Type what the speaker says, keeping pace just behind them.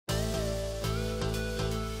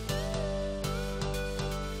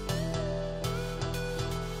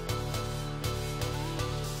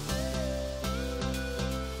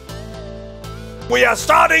We are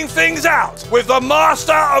starting things out with the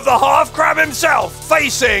master of the half crab himself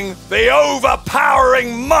facing the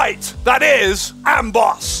overpowering might that is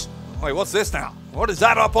Amboss. Wait, what's this now? What is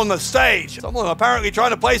that up on the stage? Someone apparently trying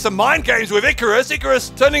to play some mind games with Icarus. Icarus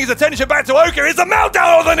turning his attention back to Oka. Is the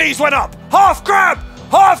meltdown on the knees went up. Half crab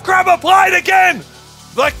applied again.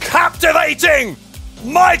 The captivating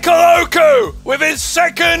Michael Oku with his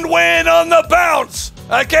second win on the bounce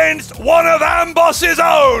against one of Amboss's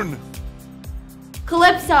own.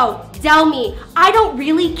 Calypso, Delmi, I don't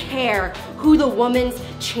really care who the women's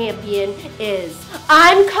champion is.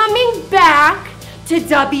 I'm coming back to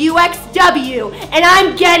wXw, and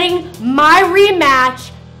I'm getting my rematch.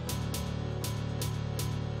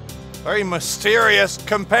 Very mysterious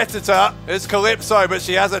competitor is Calypso, but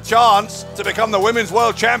she has a chance to become the women's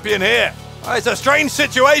world champion here. It's a strange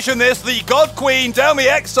situation, this. The God Queen, Delmi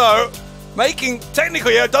Exo, making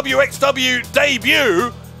technically a wXw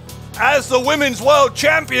debut as the women's world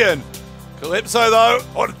champion. Calypso, though,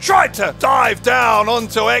 tried to dive down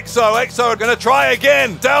onto Exo. Exo going to try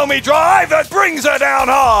again. Delmi drive that brings her down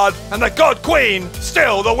hard. And the God Queen,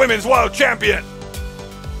 still the women's world champion.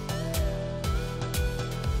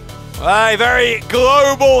 A very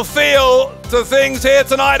global feel to things here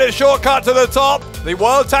tonight. A shortcut to the top. The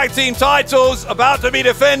World Tag Team titles about to be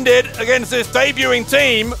defended against this debuting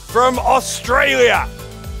team from Australia.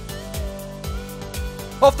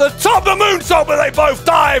 Off the top of the moonsault, but they both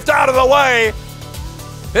dived out of the way.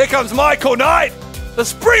 Here comes Michael Knight. The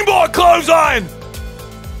springboard clothesline.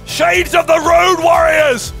 Shades of the Road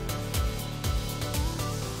Warriors.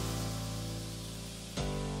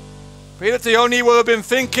 Peter Tihanyi will have been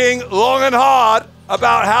thinking long and hard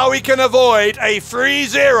about how he can avoid a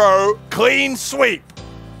 3-0 clean sweep.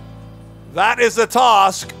 That is the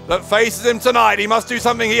task that faces him tonight. He must do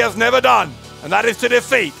something he has never done, and that is to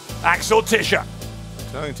defeat Axel Tischer.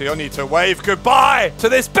 Telling Tihanyi to wave goodbye to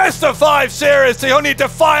this best-of-5 series. Tihanyi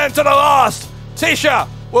defiant to the last. Tischer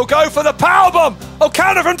will go for the powerbomb. Oh,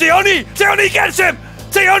 counter from Tihanyi. Tihanyi gets him.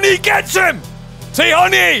 Tihanyi gets him.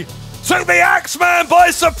 Tihanyi took the Axeman by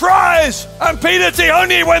surprise. And Peter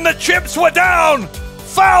Tihanyi, when the chips were down,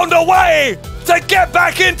 found a way to get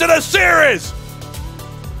back into the series.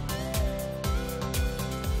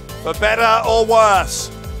 For better or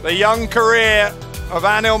worse, the young career of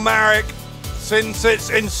Anil Marik since its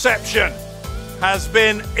inception has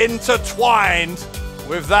been intertwined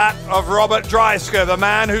with that of Robert Dreissker, the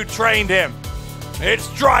man who trained him. It's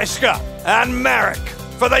Dreissker and Marik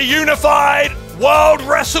for the Unified World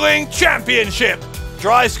Wrestling Championship.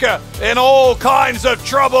 Dreissker in all kinds of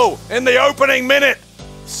trouble in the opening minute.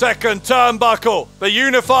 Second turnbuckle, the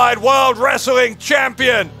Unified World Wrestling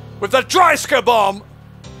Champion with the Dreissker bomb.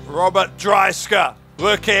 Robert Dreissker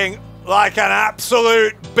looking like an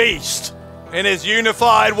absolute beast in his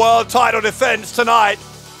Unified World title defense tonight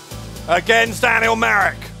against Anil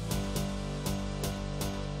Marik.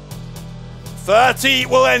 30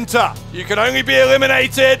 will enter. You can only be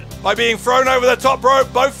eliminated by being thrown over the top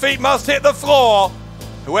rope. Both feet must hit the floor.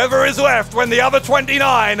 Whoever is left when the other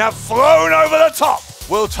 29 have flown over the top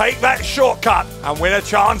will take that shortcut and win a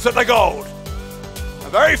chance at the gold. A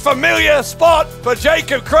very familiar spot for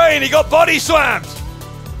Jacob Crane. He got body slammed.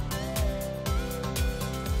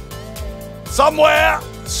 Somewhere,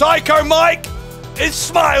 Psycho Mike is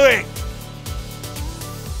smiling.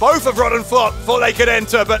 Both of Rod and Flott thought they could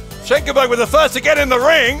enter, but Schenkenberg was the first to get in the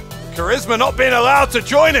ring. Charisma not being allowed to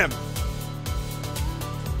join him.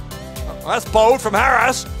 That's bold from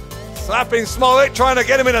Harris. Slapping Smollett, trying to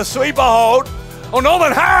get him in a sweeper hold. Oh,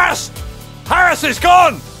 Norman Harris! Harris is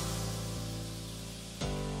gone!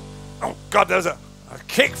 Oh, God, there's a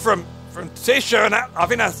kick from Tischer, and I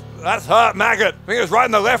think that's hurt Maggot. I think it was right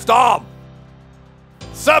in the left arm.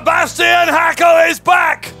 Sebastian Hackle is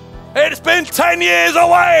back! It's been 10 years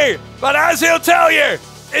away, but as he'll tell you,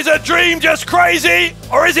 is a dream just crazy,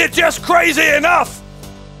 or is it just crazy enough?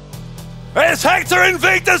 It's Hector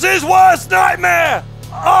Invictus's worst nightmare!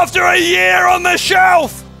 After a year on the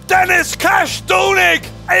shelf, Dennis Cash Dulnig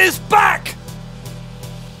is back!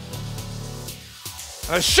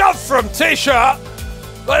 A shove from Tischer,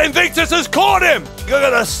 but Invictus has caught him! Look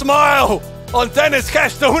at the smile on Dennis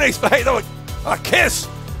Cash Dulnig's face. A kiss!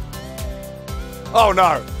 Oh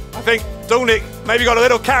no, I think Dulnig maybe got a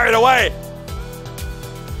little carried away.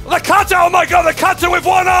 The cutter, oh my God, the cutter with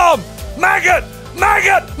one arm! Maggot!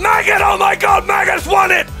 Maggot! Maggot! Oh my God, Maggot's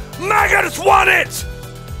won it! Maggot's won it!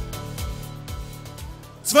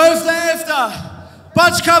 12.11.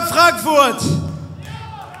 Matchcard Frankfurt.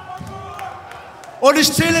 Und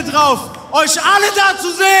ich zähle drauf, euch alle da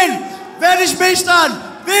zu sehen, wenn ich mich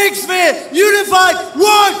dann wXw Unified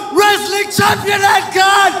World Wrestling Champion nennen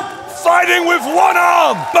kann. fighting with one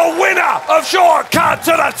arm, the winner of Shortcut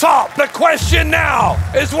to the Top. The question now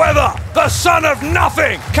is whether the son of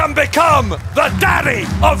nothing can become the daddy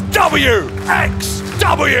of wXw.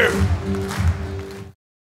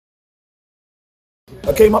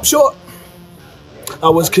 I came up short. I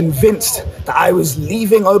was convinced that I was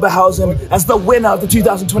leaving Oberhausen as the winner of the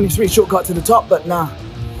 2023 Shortcut to the Top, but nah,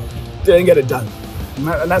 didn't get it done.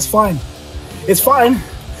 And that's fine. It's fine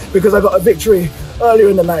because I got a victory earlier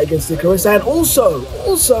in the night against Icarus, and also,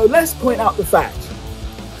 let's point out the fact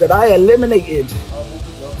that I eliminated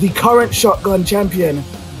the current shotgun champion,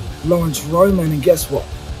 Lawrence Roman, and guess what?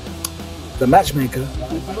 The matchmaker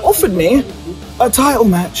offered me a title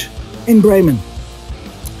match in Bremen.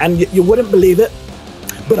 And you wouldn't believe it,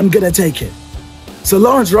 but I'm gonna take it. So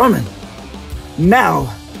Lawrence Roman,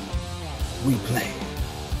 now we play.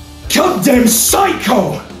 Goddamn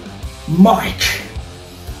psycho! Mike!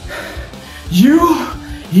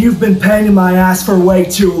 You've been paying in my ass for way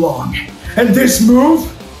too long. And this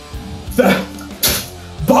move, the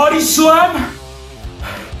body slam,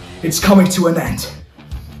 it's coming to an end.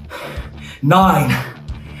 9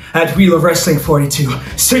 at Wheel of Wrestling 42,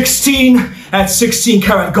 16 at 16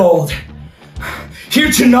 karat gold.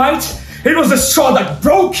 Here tonight, it was a straw that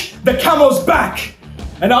broke the camel's back,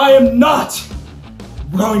 and I am not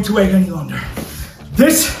going to wait any longer.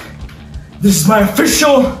 This is my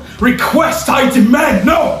official request. I demand,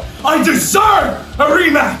 no, I deserve a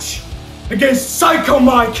rematch against Psycho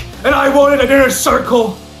Mike, and I want it at Inner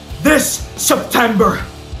Circle this September.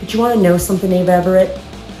 But you want to know something, Ava Everett?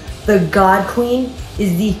 The God Queen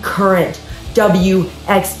is the current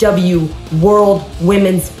wXw World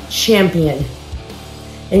Women's Champion.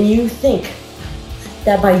 And you think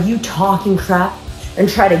that by you talking crap and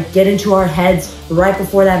try to get into our heads right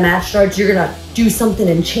before that match starts, you're gonna do something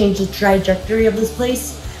and change the trajectory of this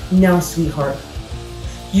place? No, sweetheart.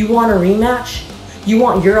 You want a rematch? You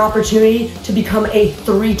want your opportunity to become a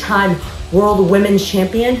 3-time World Women's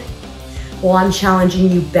Champion? Well, I'm challenging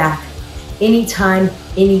you back. Anytime,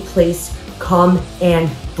 any place, come and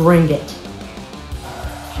bring it.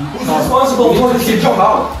 Who's responsible for this sick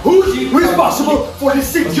job? Who's responsible for this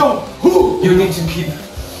sick job? Who? You need to keep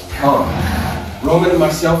calm. Roman and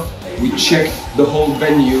myself, we checked the whole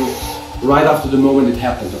venue right after the moment it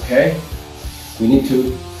happened, okay? We need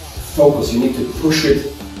to focus, you need to push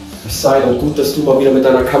it aside. Und gut, dass du mal wieder mit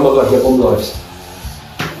deiner Kamera hier rumläufst.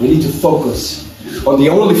 We need to focus on the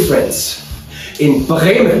only friends in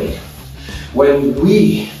Bremen. When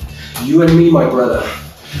we, you and me, my brother,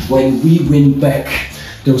 when we win back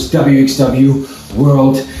those wXw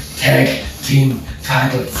World Tag Team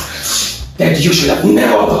titles that you should have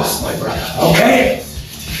never lost, my brother, okay?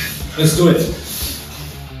 Let's do it.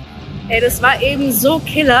 Ey, das war eben so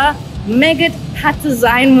killer. Maggot hatte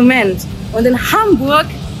seinen Moment. Und in Hamburg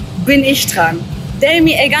bin ich dran.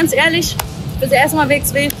 Delmi, ey, ganz ehrlich, das erste Mal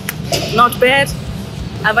wXw, not bad.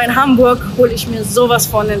 Aber in Hamburg hole ich mir sowas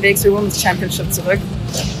von den wXw Women's Championship zurück.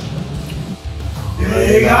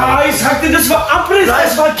 Digga, ich sagte, das war Abriss,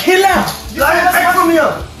 das war Killer! Bleib weg von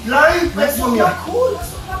mir! Bleib weg von mir! Cool,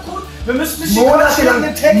 das war cool! Wir müssen nicht monatelang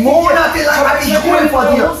hab ich Ruhe vor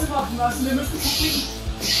dir!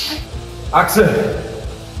 Axel,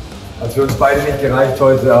 hat für uns beide nicht gereicht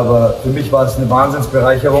heute, aber für mich war es eine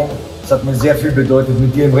Wahnsinnsbereicherung. Es hat mir sehr viel bedeutet,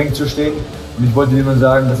 mit dir im Ring zu stehen. Und ich wollte dir nur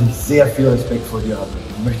sagen, dass ich sehr viel Respekt vor dir habe.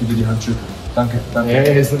 Ich möchte dir die Hand schütteln. Danke, danke.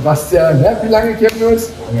 Hey Sebastian, ne? Wie lange kennen wir uns?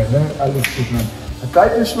 Ja, ne? Alles gut, Mann. Der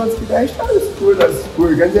Zeitschwanz geht echt, alles cool, das ist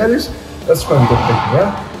cool. Ganz ehrlich, das ist mal wieder Becken,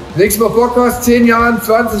 ja? Nächstes Mal Bock hast, 10 Jahren,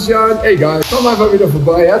 20 Jahren, egal. Komm einfach wieder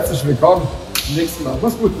vorbei, herzlich willkommen. Nächstes Mal.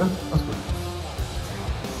 Mach's gut, ne? Mach's gut.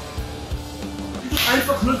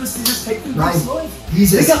 Einfach nur, dass dieses Tag-Team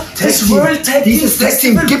dieses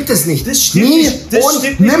Tag-Team gibt es nicht. Das stimmt Nie nicht. Das und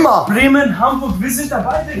stimmt nimmer. Nicht. Bremen, Hamburg, wir sind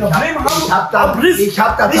dabei, Digga. Bremen, Hamburg, Ich hab da Termin, ich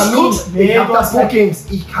hab da Bookings,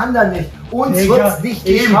 ich kann da nicht. Uns wird's nicht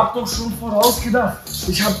geben. Ich hab doch schon vorausgedacht.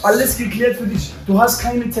 Ich hab alles geklärt für dich. Du hast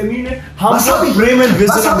keine Termine. Hamburg, Bremen, wir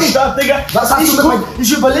sind am Start, Digga.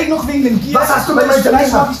 Ich überleg noch wegen dem Gier. Was hast du mit meinem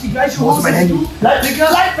Termin? Hab ich die gleiche Hose wie du? Bleib weg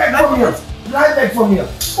von mir. Bleib weg von mir.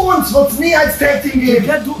 Uns wird's nie als Tag-Team geben.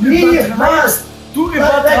 Ja, du übertreibst. Du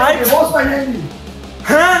übertreibst. Wo ist mein Handy?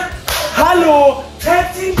 Hä? Hallo?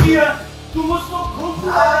 Tag-Team hier. Du musst doch gucken.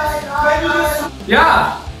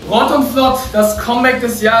 Ja, rot und flott, das Comeback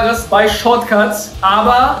des Jahres bei Shortcuts.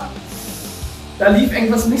 Aber da lief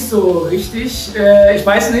irgendwas nicht so richtig. Ich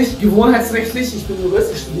weiß nicht, gewohnheitsrechtlich. Ich bin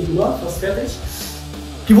Jurist, ich studiere fast fertig.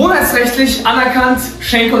 Gewohnheitsrechtlich anerkannt,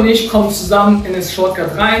 Schenk und ich kommen zusammen in das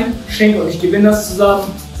Shortcut rein. Schenk und ich gewinnen das zusammen.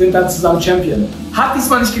 sind dann zusammen Champion. Hat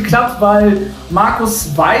diesmal nicht geklappt, weil Markus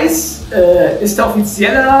Weiß ist der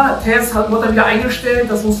Offizieller. Tess wurde wieder eingestellt,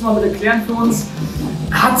 das muss man bitte klären für uns.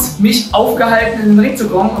 Hat mich aufgehalten, in den Ring zu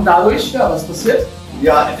kommen und dadurch, ja, was passiert?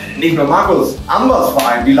 Ja, nicht nur Markus, Ambers vor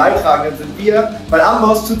allem, die Leidtragenden sind wir, weil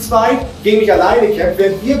Ambers zu zweit gegen mich alleine kämpft,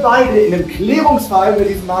 während wir beide in einem Klärungsfall mit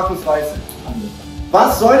diesem Markus Weiß sind.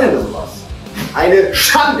 Was soll denn sowas? Eine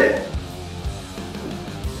Schande!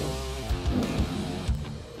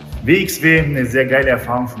 wXw, eine sehr geile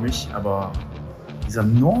Erfahrung für mich, aber dieser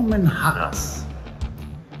Norman Harras,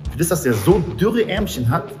 für das, dass der so dürre Ärmchen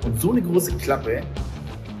hat und so eine große Klappe,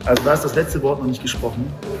 also da ist das letzte Wort noch nicht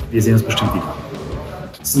gesprochen, wir sehen uns bestimmt wieder.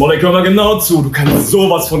 Smollek, hör mal genau zu, du kannst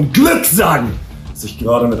sowas von Glück sagen, dass ich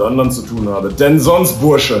gerade mit anderen zu tun habe, denn sonst,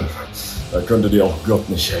 Bursche, da könnte dir auch Gott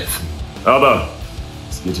nicht helfen. Aber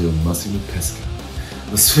es geht hier um Massimo Pesca.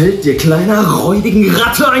 Was fällt dir, kleiner, räudigen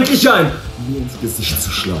Ratte, eigentlich ein, mir ins Gesicht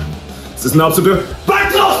zu schlagen? Das ist eine absolute...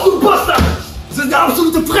 Bald raus, du Bastard! Das ist eine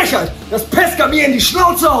absolute Frechheit, dass Pesca mir in die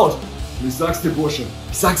Schnauze haut! Und ich sag's dir, Bursche,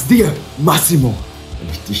 ich sag's dir, Massimo,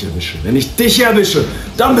 wenn ich dich erwische,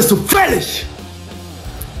 dann bist du fällig!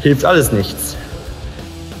 Hilft alles nichts.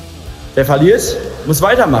 Wer verliert, muss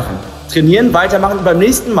weitermachen. Trainieren, weitermachen und beim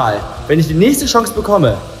nächsten Mal, wenn ich die nächste Chance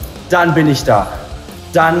bekomme, dann bin ich da.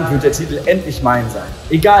 Dann wird der Titel endlich mein sein.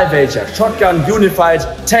 Egal welcher. Shotgun, Unified,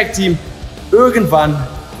 Tag Team. Irgendwann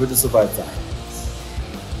wird es soweit sein.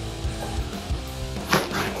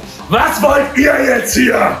 Was wollt ihr jetzt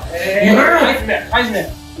hier? Kein mehr.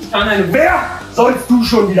 Ich kann eine... Wer sollst du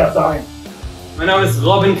schon wieder sein? Mein Name ist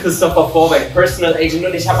Robin Christopher Vorbeck, Personal Agent,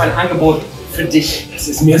 und ich habe ein Angebot für dich. Es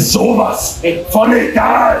ist mir sowas von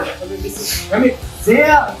egal.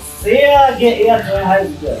 Sehr, sehr geehrte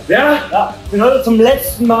Heilige. Ja, ich bin heute zum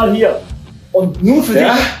letzten Mal hier. Und nur für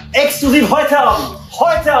dich, exklusiv heute Abend.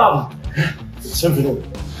 Heute Abend. 5 Minuten.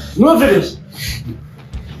 Nur für dich.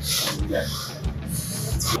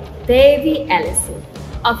 Baby Allison.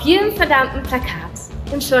 Auf jedem verdammten Plakat,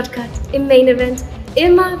 im Shortcut, im Main Event,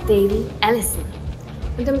 immer Baby Allison.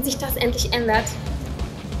 Und damit sich das endlich ändert,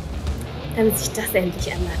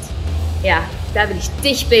 ja, da will ich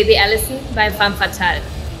dich, Baby Allison, beim Femme Fatale.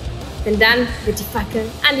 Denn dann wird die Fackel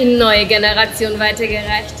an die neue Generation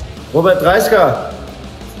weitergereicht. Robert Dreissker,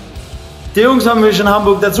 die Jungs haben mich in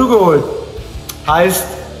Hamburg dazugeholt. Heißt,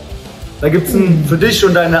 da gibt's für dich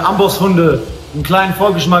und deine Amboss-Hunde einen kleinen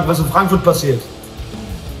Vorgeschmack, was in Frankfurt passiert.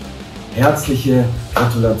 Herzliche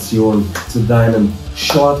Gratulation zu deinem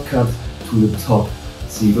Shortcut to the Top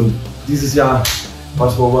Sieg. Und dieses Jahr war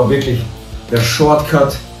es wohl wirklich der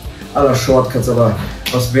Shortcut aller Shortcuts, aber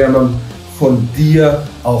was wäre man von dir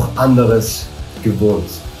auch anderes gewohnt?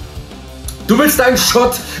 Du willst einen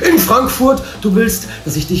Shot in Frankfurt? Du willst,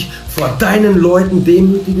 dass ich dich vor deinen Leuten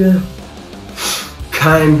demütige?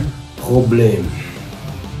 Kein Problem.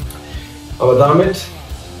 Aber damit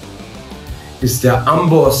ist der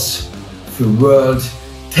Amboss für World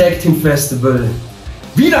Tag Team Festival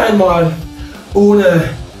wieder einmal ohne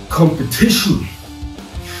Competition.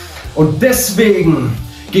 Und deswegen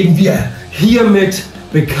geben wir hiermit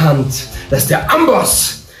bekannt, dass der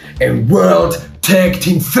Amboss im World Tag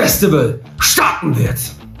Team Festival starten wird.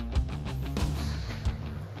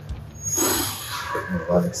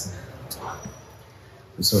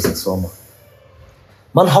 Müssen wir das jetzt machen?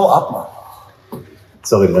 Mann, hau ab, Mann.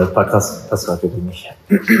 Sorry, das war krass. Das war wirklich nicht.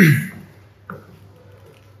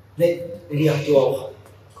 Nee, ja, du auch.